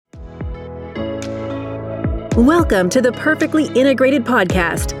Welcome to the Perfectly Integrated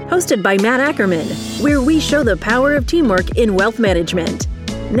Podcast, hosted by Matt Ackerman, where we show the power of teamwork in wealth management.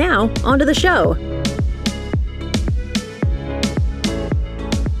 Now, onto the show.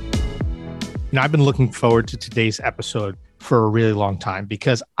 I've been looking forward to today's episode for a really long time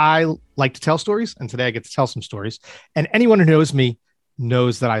because I like to tell stories, and today I get to tell some stories. And anyone who knows me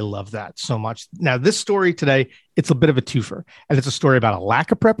knows that I love that so much. Now, this story today, it's a bit of a twofer, and it's a story about a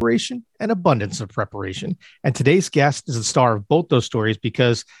lack of preparation and abundance of preparation. And today's guest is the star of both those stories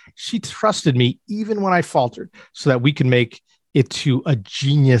because she trusted me even when I faltered so that we can make it to a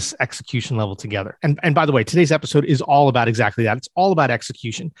genius execution level together. And by the way, today's episode is all about exactly that. It's all about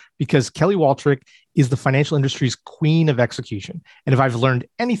execution because Kelly Waldrich is the financial industry's queen of execution. And if I've learned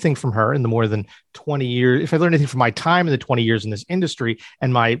anything from her in the more than 20 years, if I learned anything from my time in the 20 years in this industry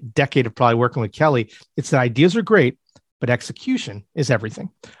and my decade of probably working with Kelly, it's that ideas are great, but execution is everything.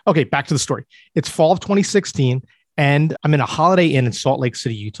 Okay, back to the story. It's fall of 2016, and I'm in a Holiday Inn in Salt Lake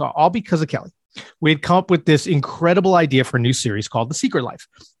City, Utah, all because of Kelly. We had come up with this incredible idea for a new series called The Secret Life,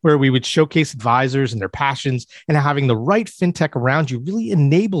 where we would showcase advisors and their passions, and how having the right fintech around you really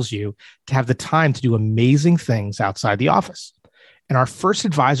enables you to have the time to do amazing things outside the office. And our first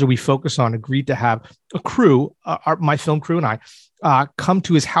advisor we focus on agreed to have a crew, my film crew and I, come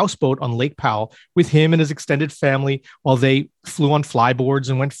to his houseboat on Lake Powell with him and his extended family while they flew on flyboards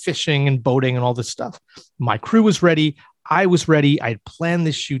and went fishing and boating and all this stuff. My crew was ready. I was ready. I had planned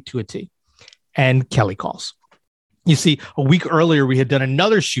this shoot to a T. And Kelly calls. You see, a week earlier, we had done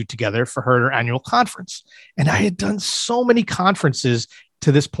another shoot together for her annual conference. And I had done so many conferences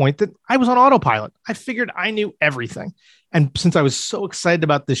to this point that I was on autopilot. I figured I knew everything. And since I was so excited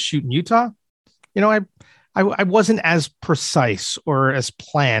about this shoot in Utah, I wasn't as precise or as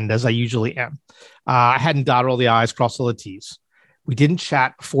planned as I usually am. I hadn't dotted all the I's, crossed all the T's. We didn't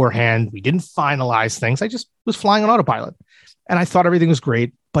chat beforehand. We didn't finalize things. I just was flying on autopilot. And I thought everything was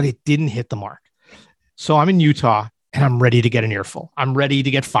great, but it didn't hit the mark. So I'm in Utah and I'm ready to get an earful. I'm ready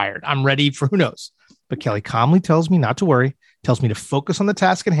to get fired. I'm ready for who knows. But Kelly calmly tells me not to worry, tells me to focus on the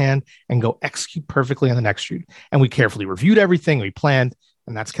task at hand and go execute perfectly on the next shoot. And we carefully reviewed everything we planned.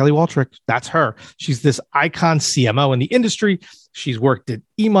 And that's Kelly Waldrich. That's her. She's this icon CMO in the industry. She's worked at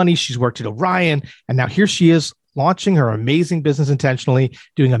eMoney. She's worked at Orion. And now here she is launching her amazing business intentionally,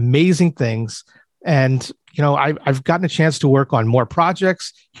 doing amazing things. And I've gotten a chance to work on more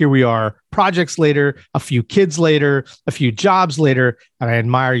projects. Here we are, projects later, a few kids later, a few jobs later. And I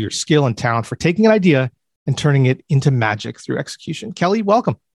admire your skill and talent for taking an idea and turning it into magic through execution. Kelly,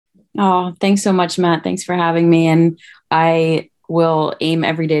 welcome. Oh, thanks so much, Matt. Thanks for having me. And I will aim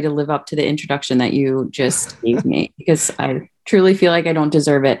every day to live up to the introduction that you just gave me because I truly feel like I don't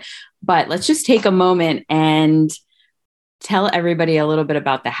deserve it. But let's just take a moment and tell everybody a little bit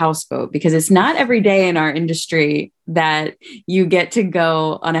about the houseboat, because it's not every day in our industry that you get to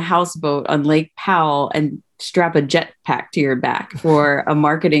go on a houseboat on Lake Powell and strap a jetpack to your back for a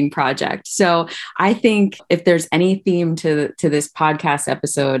marketing project. So I think if there's any theme to this podcast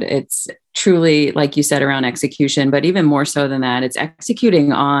episode, it's truly, like you said, around execution, but even more so than that, it's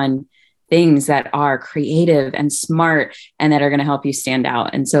executing on things that are creative and smart and that are going to help you stand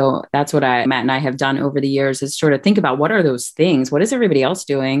out. And so that's what Matt and I have done over the years, is sort of think about what are those things? What is everybody else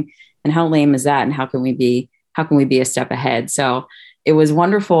doing? And how lame is that? And how can we be a step ahead? So it was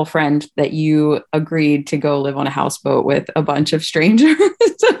wonderful, friend, that you agreed to go live on a houseboat with a bunch of strangers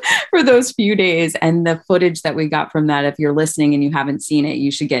for those few days. And the footage that we got from that, if you're listening and you haven't seen it,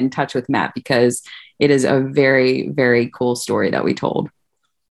 you should get in touch with Matt because it is a very, very cool story that we told.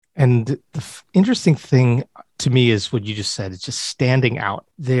 And the interesting thing to me is what you just said. It's just standing out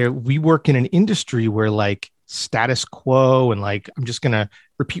there. We work in an industry where like status quo and like, I'm just going to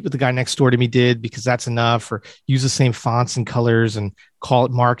repeat what the guy next door to me did because that's enough, or use the same fonts and colors and call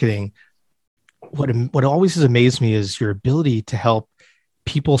it marketing. What always has amazed me is your ability to help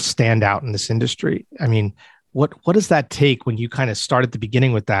people stand out in this industry. I mean, what does that take when you kind of start at the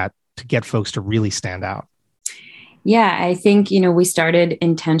beginning with that to get folks to really stand out? Yeah, I think, we started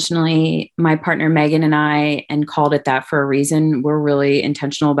intentionally, my partner, Megan, and I, and called it that for a reason. We're really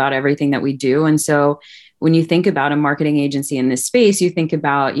intentional about everything that we do. And so when you think about a marketing agency in this space, you think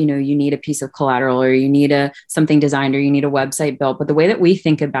about, you need a piece of collateral, or you need something designed, or you need a website built. But the way that we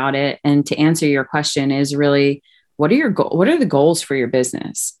think about it, and to answer your question, is really, what are the goals for your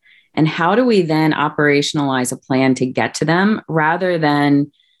business? And how do we then operationalize a plan to get to them, rather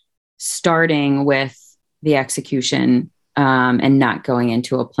than starting with the execution and not going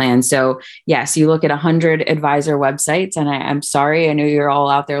into a plan. So yes, you look at 100 advisor websites, and I'm sorry, I know you're all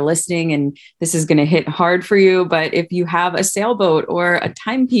out there listening and this is going to hit hard for you, but if you have a sailboat or a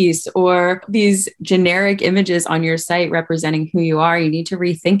timepiece or these generic images on your site representing who you are, you need to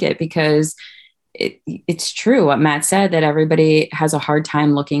rethink it, because it's true what Matt said, that everybody has a hard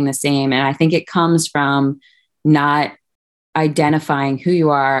time looking the same. And I think it comes from not identifying who you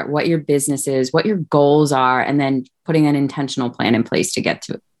are, what your business is, what your goals are, and then putting an intentional plan in place to get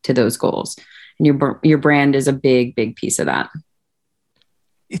to those goals. And your brand is a big piece of that.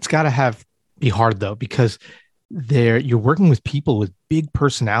 It's got to be hard though, because you're working with people with big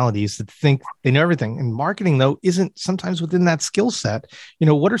personalities that think they know everything. And marketing though isn't sometimes within that skill set.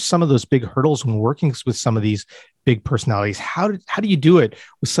 What are some of those big hurdles when working with some of these big personalities? How do you do it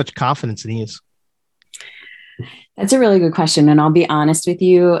with such confidence and ease? That's a really good question. And I'll be honest with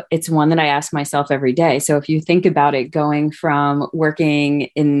you, it's one that I ask myself every day. So if you think about it, going from working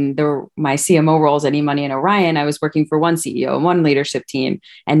in my CMO roles at eMoney and Orion, I was working for one CEO and one leadership team.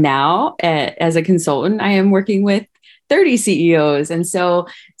 And now as a consultant, I am working with 30 CEOs. And so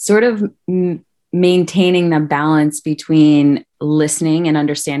sort of maintaining the balance between listening and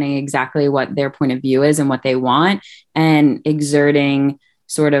understanding exactly what their point of view is and what they want, and exerting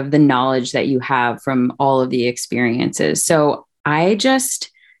sort of the knowledge that you have from all of the experiences. So I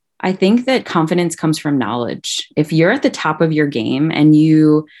think that confidence comes from knowledge. If you're at the top of your game and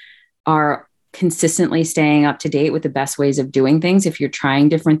you are consistently staying up to date with the best ways of doing things, if you're trying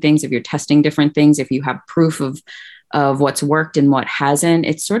different things, if you're testing different things, if you have proof of what's worked and what hasn't,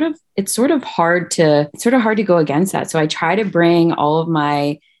 it's sort of hard to go against that. So I try to bring all of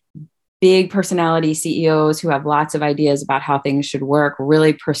my big personality CEOs who have lots of ideas about how things should work,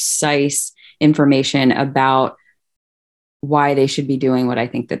 really precise information about why they should be doing what I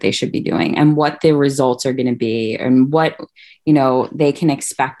think that they should be doing, and what the results are going to be, and what, they can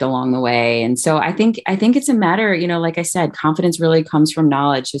expect along the way. And so I think it's a matter, like I said, confidence really comes from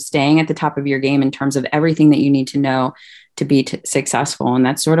knowledge, just staying at the top of your game in terms of everything that you need to know to be successful. And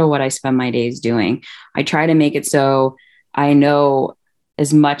that's sort of what I spend my days doing. I try to make it so I know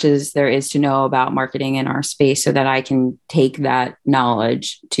as much as there is to know about marketing in our space, so that I can take that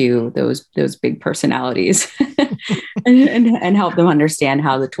knowledge to those big personalities and help them understand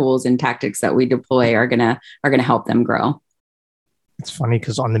how the tools and tactics that we deploy are gonna help them grow. It's funny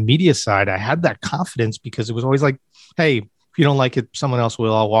because on the media side, I had that confidence because it was always like, hey, if you don't like it, someone else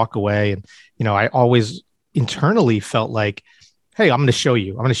will. I'll walk away. And I always internally felt like, hey, I'm going to show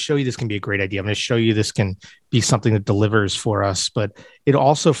you this can be a great idea. I'm going to show you this can be something that delivers for us. But it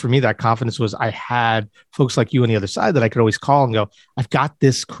also, for me, that confidence was I had folks like you on the other side that I could always call and go, I've got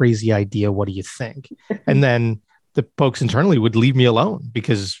this crazy idea. What do you think? And then the folks internally would leave me alone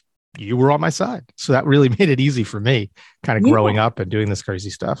because you were on my side. So that really made it easy for me kind of growing up and doing this crazy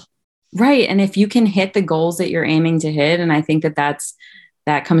stuff. Right. And if you can hit the goals that you're aiming to hit, and I think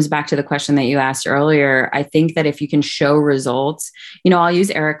that comes back to the question that you asked earlier. I think that if you can show results, I'll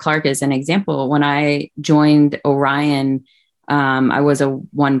use Eric Clark as an example. When I joined Orion, I was a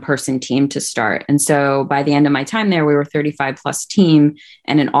one-person team to start. And so by the end of my time there, we were 35 plus team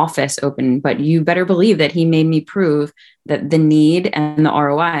and an office open. But you better believe that he made me prove that the need and the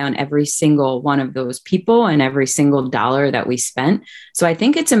ROI on every single one of those people and every single dollar that we spent. So I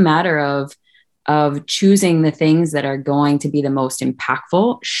think it's a matter of choosing the things that are going to be the most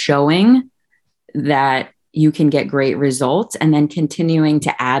impactful, showing that you can get great results, and then continuing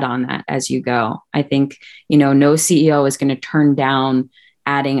to add on that as you go. I think, no CEO is going to turn down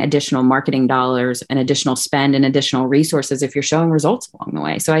adding additional marketing dollars and additional spend and additional resources if you're showing results along the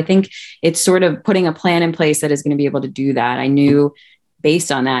way. So I think it's sort of putting a plan in place that is going to be able to do that. I knew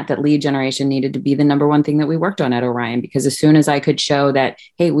based on that lead generation needed to be the number one thing that we worked on at Orion, because as soon as I could show that,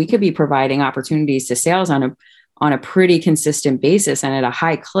 hey, we could be providing opportunities to sales on a pretty consistent basis and at a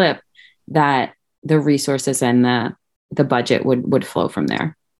high clip, that the resources and the budget would flow from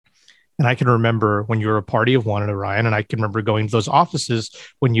there. And I can remember when you were a party of one at Orion, and I can remember going to those offices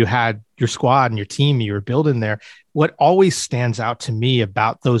when you had your squad and your team you were building there. What always stands out to me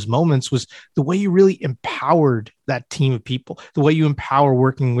about those moments was the way you really empowered that team of people, the way you empower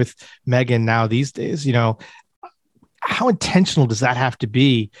working with Megan now these days. How intentional does that have to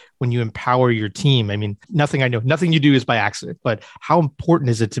be when you empower your team? I mean, nothing you do is by accident, but how important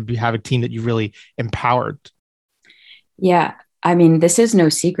is it to have a team that you really empowered? Yeah. I mean, this is no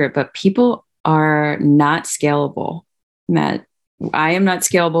secret, but people are not scalable, Matt. I am not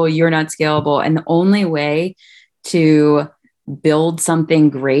scalable. You're not scalable. And the only way to build something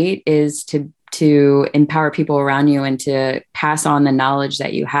great is to to empower people around you and to pass on the knowledge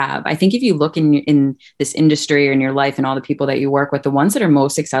that you have. I think if you look in this industry or in your life and all the people that you work with, the ones that are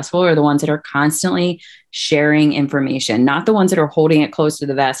most successful are the ones that are constantly sharing information, not the ones that are holding it close to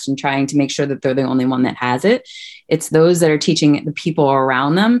the vest and trying to make sure that they're the only one that has it. It's those that are teaching the people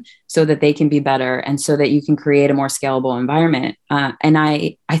around them so that they can be better and so that you can create a more scalable environment. And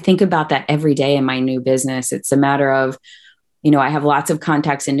I think about that every day in my new business. It's a matter of, I have lots of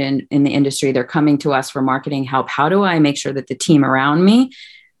contacts in the industry. They're coming to us for marketing help. How do I make sure that the team around me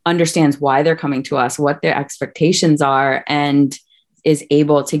understands why they're coming to us, what their expectations are, and is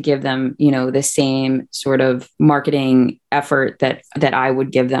able to give them, the same sort of marketing effort that I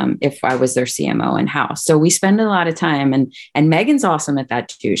would give them if I was their CMO in-house. So we spend a lot of time, and Megan's awesome at that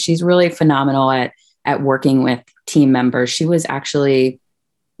too. She's really phenomenal at working with team members. She was actually,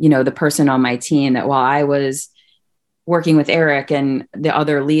 the person on my team that while I was working with Eric and the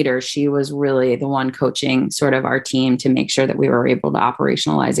other leaders, she was really the one coaching sort of our team to make sure that we were able to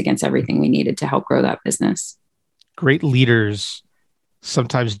operationalize against everything we needed to help grow that business. Great leaders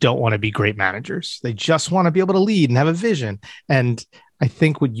sometimes don't want to be great managers. They just want to be able to lead and have a vision. And I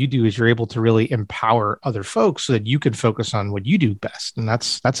think what you do is you're able to really empower other folks so that you can focus on what you do best. And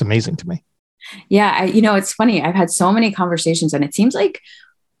that's amazing to me. Yeah. It's funny. I've had so many conversations, and it seems like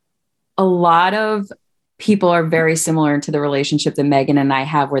a lot of people are very similar to the relationship that Megan and I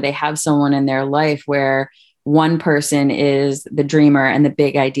have, where they have someone in their life where one person is the dreamer and the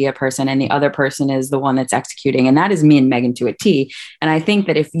big idea person, and the other person is the one that's executing. And that is me and Megan to a T. And I think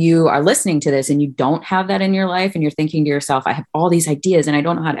that if you are listening to this and you don't have that in your life, and you're thinking to yourself, I have all these ideas and I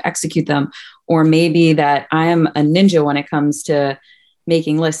don't know how to execute them, or maybe that I am a ninja when it comes to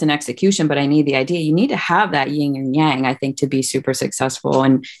making lists and execution, but I need the idea. You need to have that yin and yang, I think, to be super successful.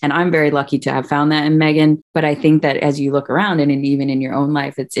 And I'm very lucky to have found that in Megan. But I think that as you look around and even in your own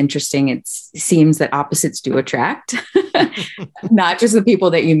life, it's interesting. It seems that opposites do attract, not just the people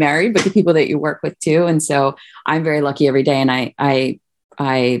that you marry, but the people that you work with too. And so I'm very lucky every day. And I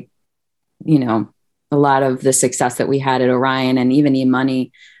a lot of the success that we had at Orion and even eMoney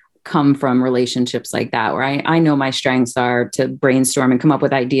come from relationships like that, where I know my strengths are to brainstorm and come up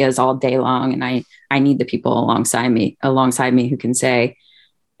with ideas all day long. And I need the people alongside me who can say,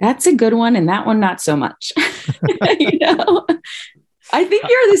 that's a good one. And that one, not so much. I think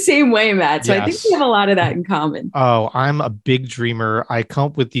you're the same way, Matt. So yes. I think we have a lot of that in common. Oh, I'm a big dreamer. I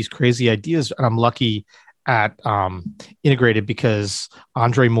come up with these crazy ideas, and I'm lucky at Integrated because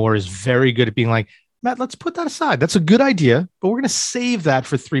Andre Moore is very good at being like, Matt, let's put that aside. That's a good idea, but we're going to save that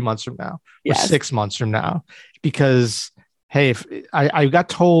for 3 months from now or 6 months from now. Because, hey, if I got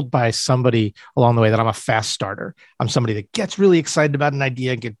told by somebody along the way that I'm a fast starter. I'm somebody that gets really excited about an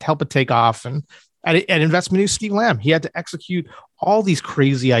idea and can help it take off. And at Investment News, Steve Lamb, he had to execute all these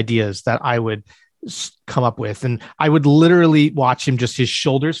crazy ideas that I would come up with. And I would literally watch him, just his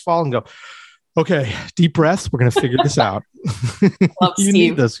shoulders fall and go, okay, deep breath. We're going to figure this out. Love You Steve.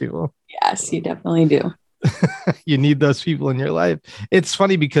 need those people. Yes, you definitely do. You need those people in your life. It's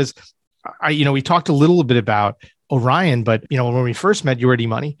funny because we talked a little bit about Orion, but when we first met, you were at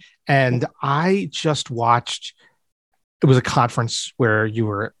eMoney, and I just watched. It was a conference where you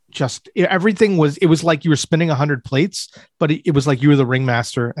were everything was. It was like you were spinning 100 plates, but it was like you were the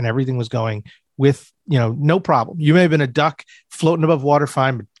ringmaster, and everything was going with no problem. You may have been a duck floating above water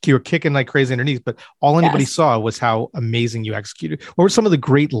fine, but you were kicking like crazy underneath. But all anybody saw was how amazing you executed. What were some of the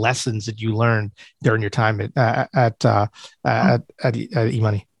great lessons that you learned during your time at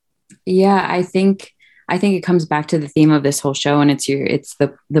eMoney? Yeah, I think it comes back to the theme of this whole show, and it's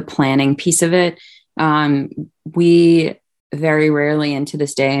the planning piece of it. We very rarely, and to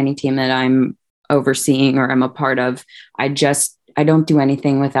this day, any team that I'm overseeing or I'm a part of, I don't do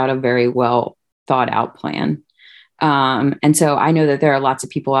anything without a very well thought out plan. And so I know that there are lots of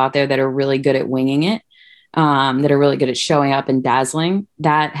people out there that are really good at winging it, that are really good at showing up and dazzling.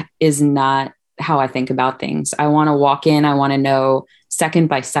 That is not how I think about things. I want to walk in. I want to know second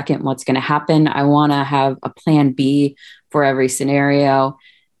by second what's going to happen. I want to have a plan B for every scenario.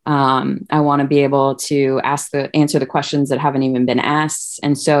 I want to be able to answer the questions that haven't even been asked.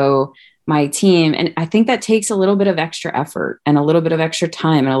 And so my team, and I think that takes a little bit of extra effort and a little bit of extra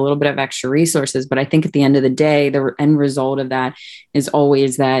time and a little bit of extra resources. But I think at the end of the day, the end result of that is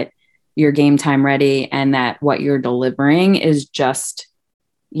always that you're game time ready and that what you're delivering is just,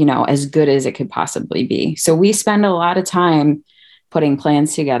 as good as it could possibly be. So we spend a lot of time putting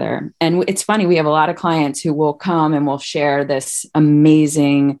plans together. And it's funny, we have a lot of clients who will come and will share this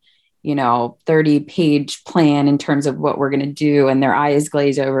amazing 30-page plan in terms of what we're going to do. And their eyes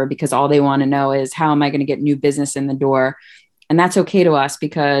glaze over because all they want to know is, how am I going to get new business in the door? And that's okay to us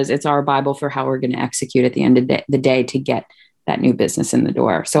because it's our Bible for how we're going to execute at the end of the day to get that new business in the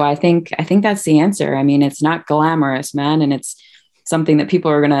door. So I think that's the answer. I mean, it's not glamorous, man. And it's something that people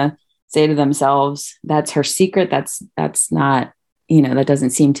are going to say to themselves, that's her secret. That's not, that doesn't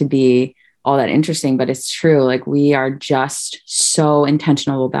seem to be all that interesting, but it's true. Like, we are just so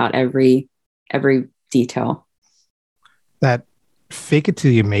intentional about every detail. That fake it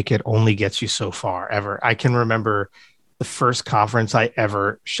till you make it only gets you so far ever. I can remember the first conference I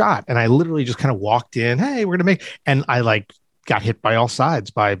ever shot, and I literally just kind of walked in, hey, we're going to and I got hit by all sides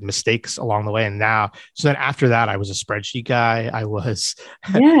by mistakes along the way. And so then after that, I was a spreadsheet guy. I was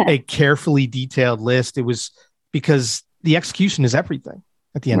a carefully detailed list. It was because the execution is everything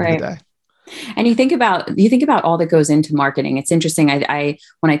at the end of the day. And you think about all that goes into marketing. It's interesting. I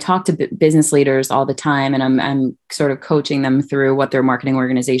when I talk to business leaders all the time, and I'm sort of coaching them through what their marketing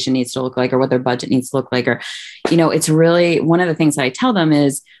organization needs to look like, or what their budget needs to look like, or, it's really one of the things that I tell them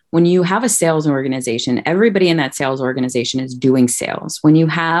is, when you have a sales organization, everybody in that sales organization is doing sales. When you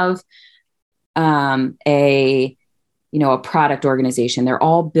have a product organization, they're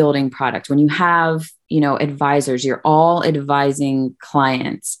all building product. When you have, advisors, you're all advising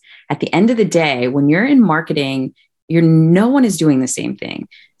clients. At the end of the day, when you're in marketing, no one is doing the same thing.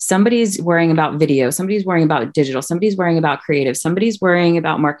 Somebody's worrying about video. Somebody's worrying about digital. Somebody's worrying about creative. Somebody's worrying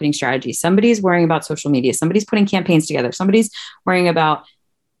about marketing strategy. Somebody's worrying about social media. Somebody's putting campaigns together. Somebody's worrying about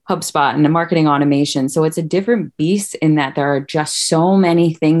HubSpot and the marketing automation. So it's a different beast in that there are just so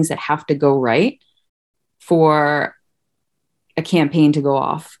many things that have to go right for a campaign to go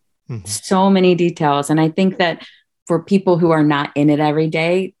off. Mm-hmm. So many details. And I think that for people who are not in it every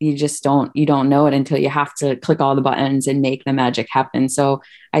day, you don't know it until you have to click all the buttons and make the magic happen. So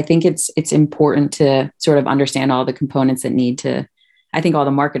I think it's important to sort of understand all the components that need to. I think all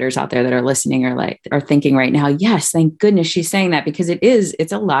the marketers out there that are listening are thinking right now, yes, thank goodness she's saying that, because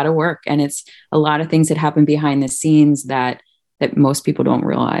it's a lot of work, and it's a lot of things that happen behind the scenes that most people don't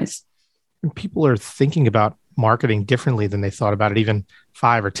realize. And people are thinking about marketing differently than they thought about it even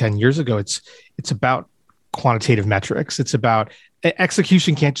 5 or 10 years ago. It's about quantitative metrics. It's about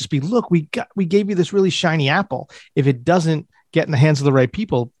execution. Can't just be, look, we gave you this really shiny apple. If it doesn't get in the hands of the right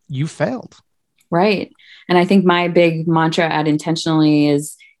people, you failed. Right. And I think my big mantra at Intentionally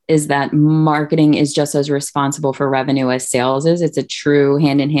is that marketing is just as responsible for revenue as sales is. It's a true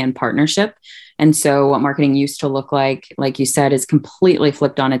hand-in-hand partnership. And so what marketing used to look like you said, is completely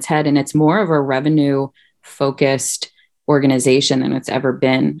flipped on its head. And it's more of a revenue-focused organization than it's ever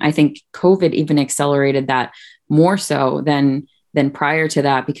been. I think COVID even accelerated that more so than prior to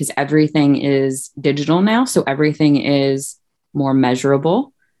that, because everything is digital now. So everything is more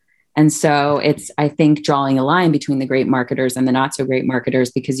measurable. And so it's, I think, drawing a line between the great marketers and the not so great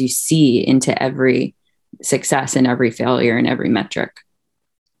marketers, because you see into every success and every failure and every metric.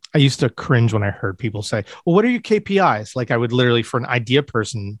 I used to cringe when I heard people say, well, what are your KPIs? Like, I would literally, for an idea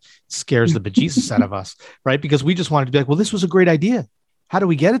person, scares the bejesus out of us, right? Because we just wanted to be like, well, this was a great idea. How do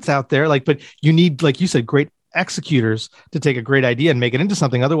we get it out there? But you need, like you said, great executors to take a great idea and make it into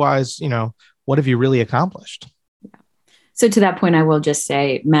something. Otherwise, what have you really accomplished? So to that point, I will just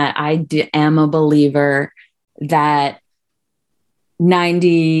say, Matt, I am a believer that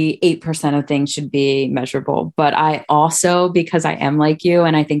 98% of things should be measurable. But I also, because I am like you,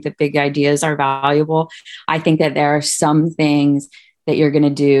 and I think that big ideas are valuable, I think that there are some things that you're going to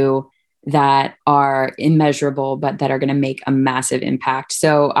do that are immeasurable, but that are going to make a massive impact.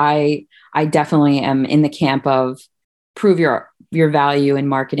 So I definitely am in the camp of prove your value in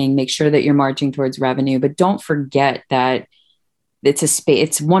marketing, make sure that you're marching towards revenue, but don't forget that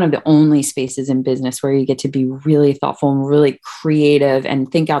it's one of the only spaces in business where you get to be really thoughtful and really creative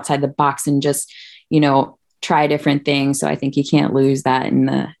and think outside the box and just, try different things. So I think you can't lose that in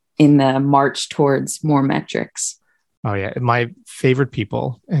the march towards more metrics. Oh yeah. My favorite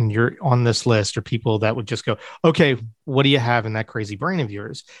people, and you're on this list, are people that would just go, okay, what do you have in that crazy brain of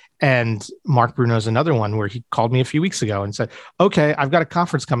yours? And Mark Bruno's another one where he called me a few weeks ago and said, okay, I've got a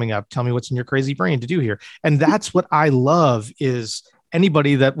conference coming up. Tell me what's in your crazy brain to do here. And that's what I love, is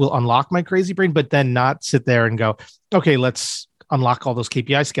anybody that will unlock my crazy brain, but then not sit there and go, okay, let's unlock all those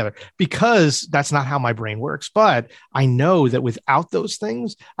KPIs together, because that's not how my brain works. But I know that without those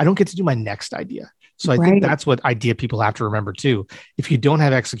things, I don't get to do my next idea. So I think that's what idea people have to remember too. If you don't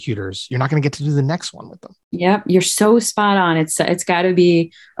have executors, you're not going to get to do the next one with them. Yep. You're so spot on. It's got to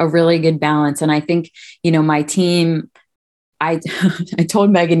be a really good balance. And I think, my team, I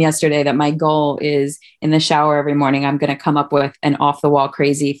told Megan yesterday that my goal is, in the shower every morning, I'm going to come up with an off the wall,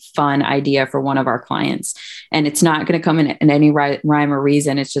 crazy, fun idea for one of our clients. And it's not going to come in any rhyme or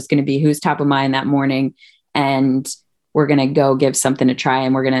reason. It's just going to be who's top of mind that morning. And we're going to go give something a try,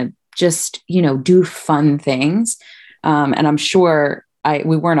 and we're going to just, do fun things. And I'm sure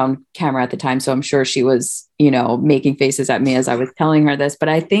we weren't on camera at the time, so I'm sure she was, making faces at me as I was telling her this. But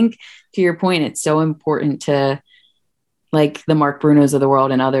I think, to your point, it's so important to, like the Mark Brunos of the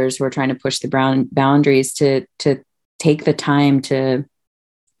world and others who are trying to push the boundaries, to take the time to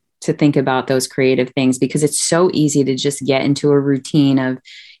think about those creative things, because it's so easy to just get into a routine of,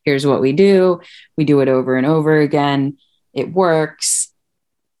 here's what we do it over and over again. It works,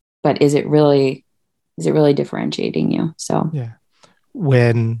 but is it really differentiating you? So, yeah.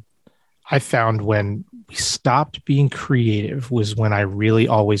 When we stopped being creative was when I really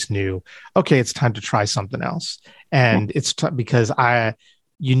always knew, okay, it's time to try something else. And it's because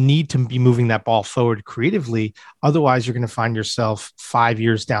you need to be moving that ball forward creatively. Otherwise, you're going to find yourself 5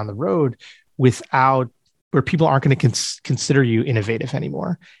 years down the road where people aren't going to consider you innovative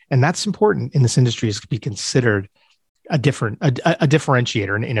anymore. And that's important in this industry, is to be considered a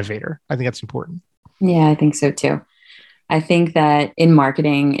differentiator, an innovator. I think that's important. Yeah, I think so too. I think that in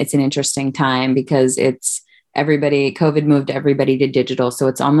marketing, it's an interesting time because COVID moved everybody to digital. So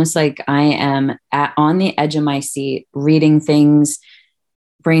it's almost like I am on the edge of my seat, reading things,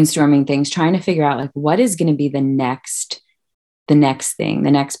 brainstorming things, trying to figure out like what is going to be the next thing,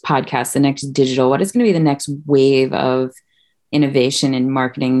 the next podcast, the next digital, what is going to be the next wave of innovation in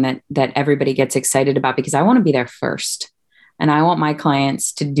marketing that everybody gets excited about, because I want to be there first. And I want my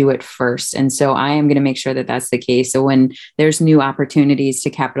clients to do it first. And so I am going to make sure that that's the case. So when there's new opportunities to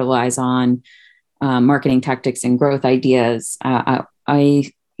capitalize on marketing tactics and growth ideas, I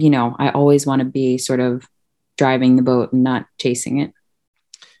always want to be sort of driving the boat and not chasing it.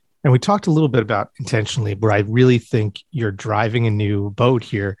 And we talked a little bit about intentionally, where I really think you're driving a new boat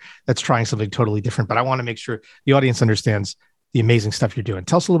here that's trying something totally different. But I want to make sure the audience understands the amazing stuff you're doing.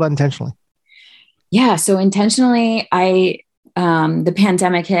 Tell us a little about intentionally. Yeah. So intentionally, the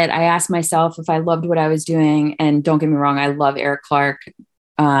pandemic hit. I asked myself if I loved what I was doing. And don't get me wrong, I love Eric Clark,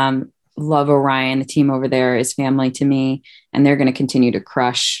 love Orion. The team over there is family to me, and they're going to continue to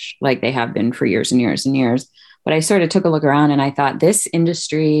crush like they have been for years and years and years. But I sort of took a look around and I thought this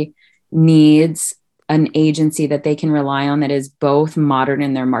industry needs an agency that they can rely on that is both modern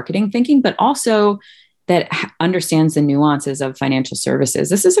in their marketing thinking, but also that understands the nuances of financial services.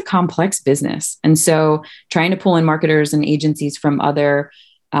 This is a complex business. And so trying to pull in marketers and agencies from other,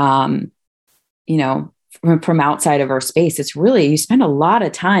 from outside of our space, it's really, you spend a lot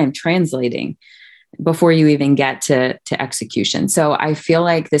of time translating before you even get to execution. So I feel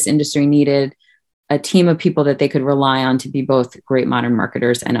like this industry needed a team of people that they could rely on to be both great modern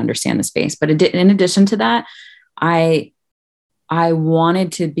marketers and understand the space. But in addition to that, I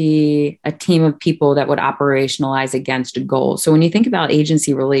wanted to be a team of people that would operationalize against a goal. So when you think about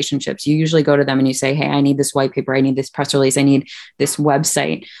agency relationships, you usually go to them and you say, hey, I need this white paper. I need this press release. I need this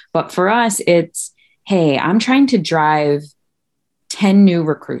website. But for us, it's, hey, I'm trying to drive 10 new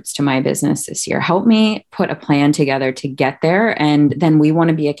recruits to my business this year. Help me put a plan together to get there. And then we want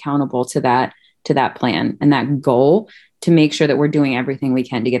to be accountable to that plan and that goal to make sure that we're doing everything we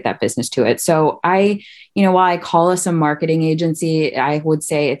can to get that business to it. So while I call us a marketing agency, I would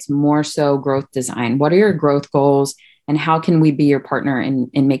say it's more so growth design. What are your growth goals and how can we be your partner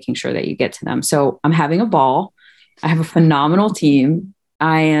in making sure that you get to them? So I'm having a ball. I have a phenomenal team.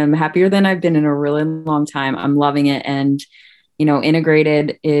 I am happier than I've been in a really long time. I'm loving it. And,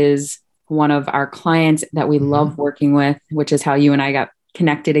 Integrated is one of our clients that we love working with, which is how you and I got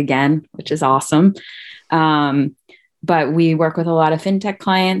connected again, which is awesome. But we work with a lot of fintech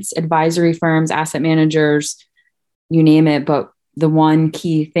clients, advisory firms, asset managers, you name it. But the one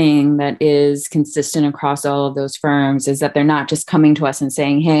key thing that is consistent across all of those firms is that they're not just coming to us and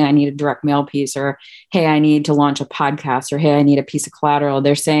saying, hey, I need a direct mail piece, or, hey, I need to launch a podcast, or, hey, I need a piece of collateral.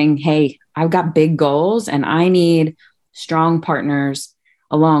 They're saying, hey, I've got big goals and I need strong partners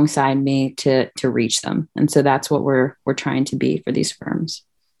alongside me to reach them. And so that's what we're trying to be for these firms.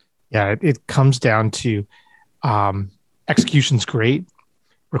 Yeah, it comes down to execution's great,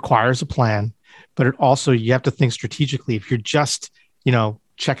 requires a plan, but it also, you have to think strategically. If you're just,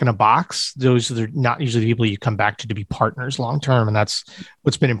 checking a box, those are not usually the people you come back to be partners long-term. And that's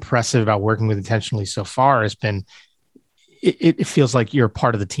what's been impressive about working with Intentionally so far has been, it feels like you're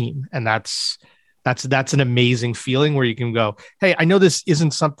part of the team. And that's an amazing feeling where you can go, hey, I know this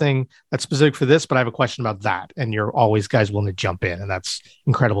isn't something that's specific for this, but I have a question about that. And you're always guys willing to jump in. And that's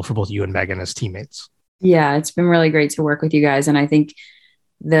incredible for both you and Megan as teammates. Yeah, it's been really great to work with you guys. And I think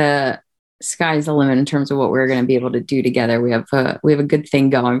the sky's the limit in terms of what we're going to be able to do together. We have a good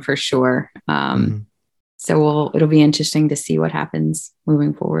thing going for sure. it'll be interesting to see what happens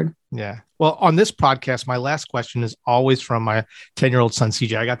moving forward. Yeah. Well, on this podcast, my last question is always from my 10-year-old son,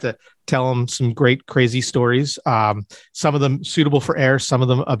 CJ. I got to tell him some great, crazy stories. Some of them suitable for air, some of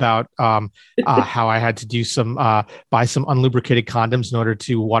them about how I had to do buy some unlubricated condoms in order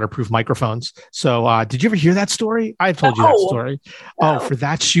to waterproof microphones. So did you ever hear that story? I've told you that story. No. Oh, for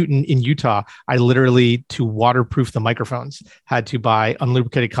that shoot in Utah, I literally, to waterproof the microphones, had to buy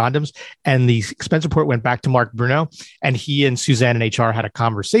unlubricated condoms. And the expense report went back to Mark Bruno, and he and Suzanne in HR had a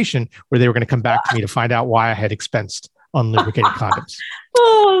conversation where they were going to come back to me to find out why I had expensed unlubricated condoms.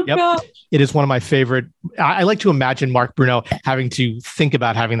 Oh, yep. Gosh. It is one of my favorite. I like to imagine Mark Bruno having to think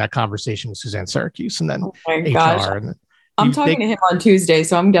about having that conversation with Suzanne Syracuse and then HR. Gosh. And I'm talking to him on Tuesday,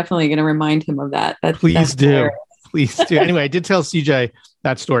 so I'm definitely going to remind him of that. Please do. Please do. Anyway, I did tell CJ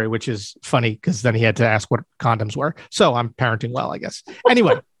that story, which is funny because then he had to ask what condoms were. So I'm parenting well, I guess.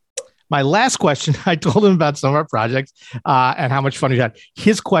 Anyway. My last question, I told him about some of our projects and how much fun we had.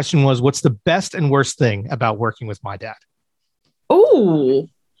 His question was, what's the best and worst thing about working with my dad? Oh,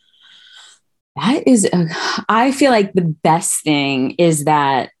 I feel like the best thing is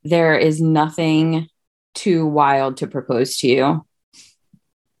that there is nothing too wild to propose to you.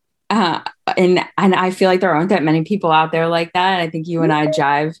 And I feel like there aren't that many people out there like that. I think you and I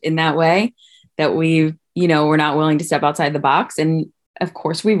jive in that way, that we're not willing to step outside the box. And of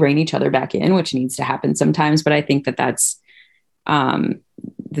course, we rein each other back in, which needs to happen sometimes. But I think that that's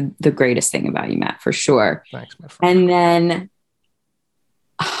the greatest thing about you, Matt, for sure. Thanks, my friend. And then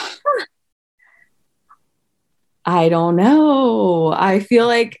I don't know. I feel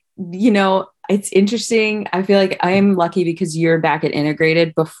like, it's interesting. I feel like I'm lucky because you're back at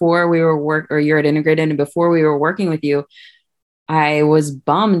Integrated before we were you're at Integrated, and before we were working with you, I was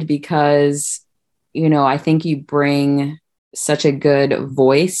bummed because, I think you bring such a good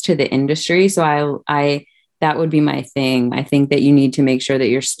voice to the industry. So I that would be my thing. I think that you need to make sure that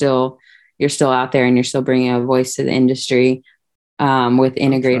you're still out there and you're still bringing a voice to the industry with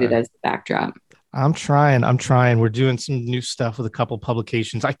Integrated as the backdrop. I'm trying. We're doing some new stuff with a couple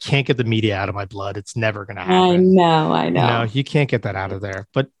publications. I can't get the media out of my blood. It's never going to happen. I know. You can't get that out of there.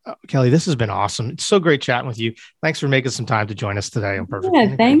 But Kelly, this has been awesome. It's so great chatting with you. Thanks for making some time to join us today on Perfect.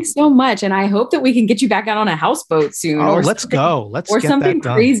 Yeah, thanks so much. And I hope that we can get you back out on a houseboat soon. Oh, let's go. Let's or get something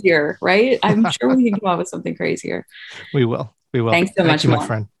crazier, right? I'm sure we can come up with something crazier. We will. Thanks so much, my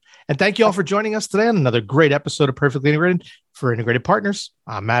friend. And thank you all for joining us today on another great episode of Perfectly Integrated for Integrated Partners.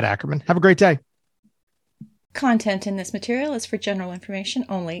 I'm Matt Ackerman. Have a great day. Content in this material is for general information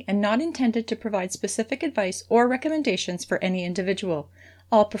only and not intended to provide specific advice or recommendations for any individual.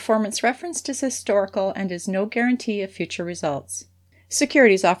 All performance referenced is historical and is no guarantee of future results.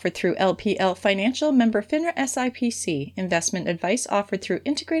 Securities offered through LPL Financial, member FINRA SIPC. Investment advice offered through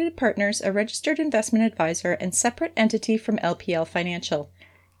Integrated Partners, a registered investment advisor and separate entity from LPL Financial.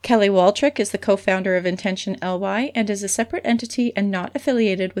 Kelly Waltrick is the co-founder of Intention LY and is a separate entity and not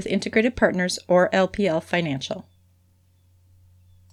affiliated with Integrated Partners or LPL Financial.